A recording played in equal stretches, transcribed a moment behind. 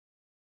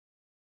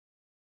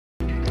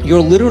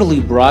you're literally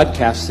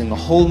broadcasting a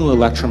whole new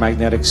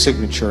electromagnetic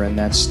signature in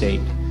that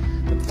state.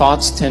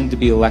 Thoughts tend to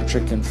be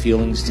electric and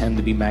feelings tend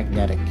to be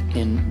magnetic.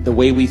 And the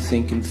way we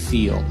think and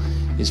feel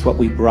is what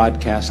we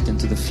broadcast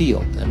into the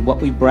field. And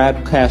what we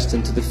broadcast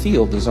into the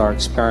field is our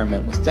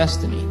experiment with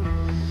destiny.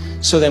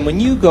 So then when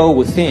you go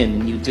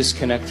within and you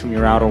disconnect from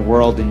your outer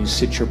world and you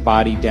sit your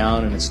body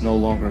down and it's no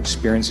longer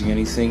experiencing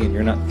anything and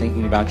you're not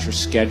thinking about your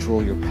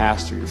schedule, your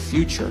past, or your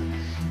future,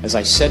 as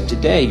I said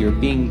today, you're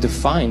being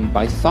defined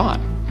by thought.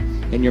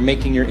 And you're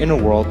making your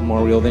inner world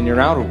more real than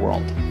your outer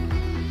world.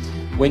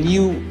 When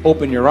you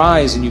open your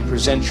eyes and you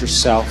present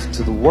yourself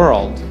to the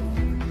world,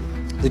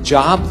 the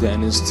job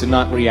then is to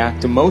not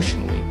react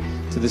emotionally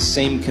to the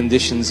same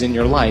conditions in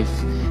your life,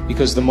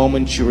 because the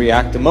moment you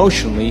react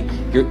emotionally,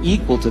 you're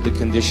equal to the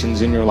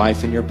conditions in your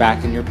life and you're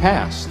back in your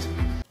past.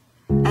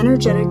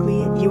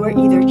 Energetically, you are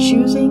either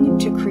choosing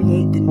to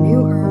create the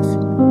new earth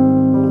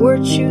or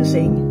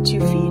choosing to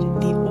feed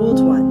the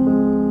old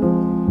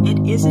one. It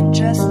isn't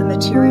just the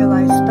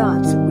materialized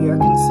thoughts that we are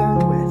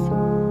concerned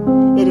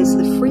with. It is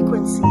the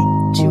frequency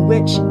to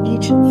which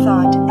each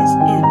thought is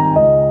in.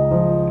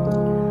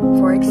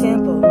 For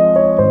example,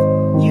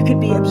 you could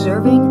be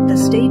observing the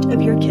state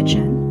of your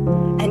kitchen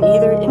and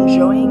either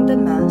enjoying the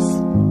mess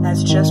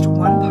as just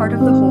one part of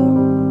the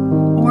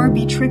whole, or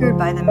be triggered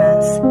by the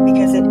mess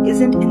because it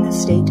isn't in the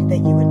state that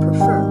you would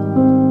prefer.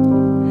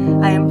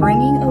 I am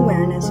bringing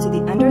awareness to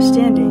the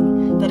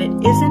understanding that it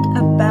isn't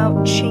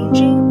about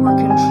changing or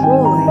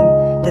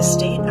controlling the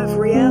state of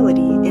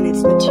reality in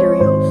its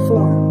material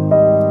form.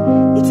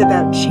 It's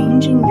about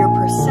changing your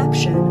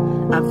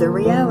perception of the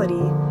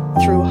reality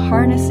through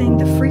harnessing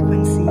the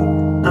frequency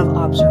of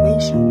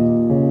observation.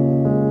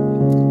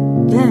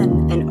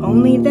 Then, and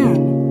only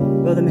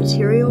then, will the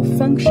material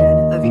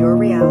function of your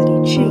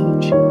reality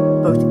change,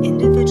 both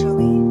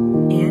individually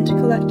and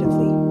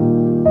collectively.